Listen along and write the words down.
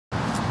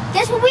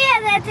what we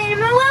have at the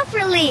Animal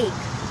Welfare League.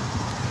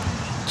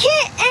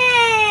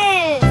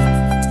 Kittens!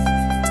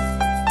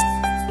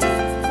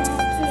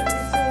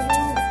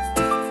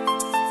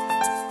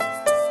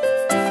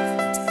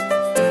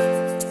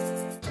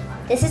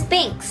 This is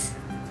Binks.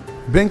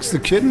 Binks the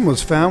kitten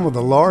was found with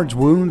a large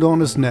wound on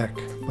his neck,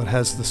 but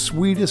has the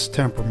sweetest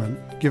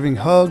temperament, giving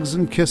hugs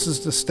and kisses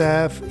to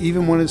staff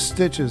even when his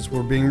stitches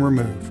were being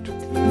removed.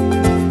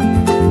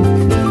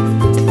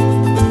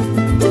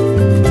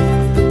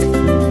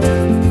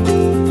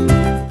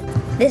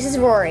 This is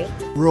Rory.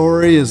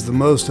 Rory is the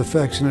most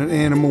affectionate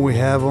animal we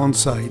have on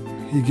site.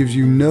 He gives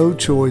you no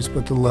choice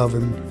but to love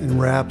him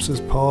and wraps his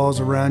paws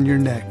around your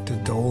neck to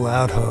dole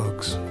out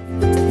hugs.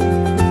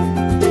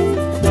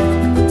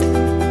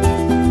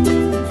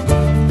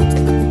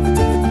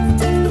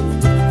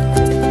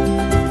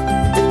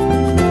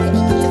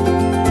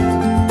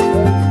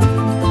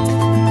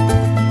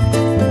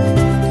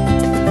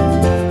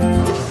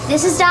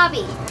 This is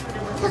Dobby.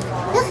 Look,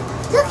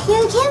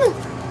 here the camera.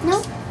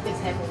 No.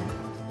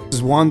 This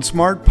is one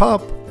smart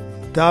pup.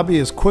 Dobby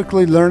is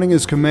quickly learning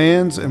his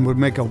commands and would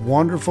make a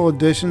wonderful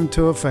addition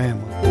to a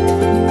family.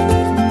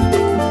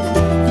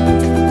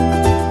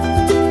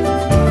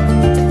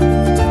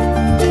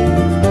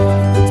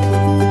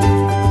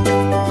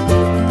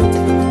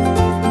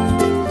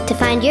 To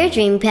find your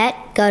dream pet,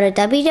 go to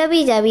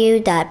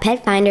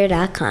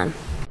www.petfinder.com.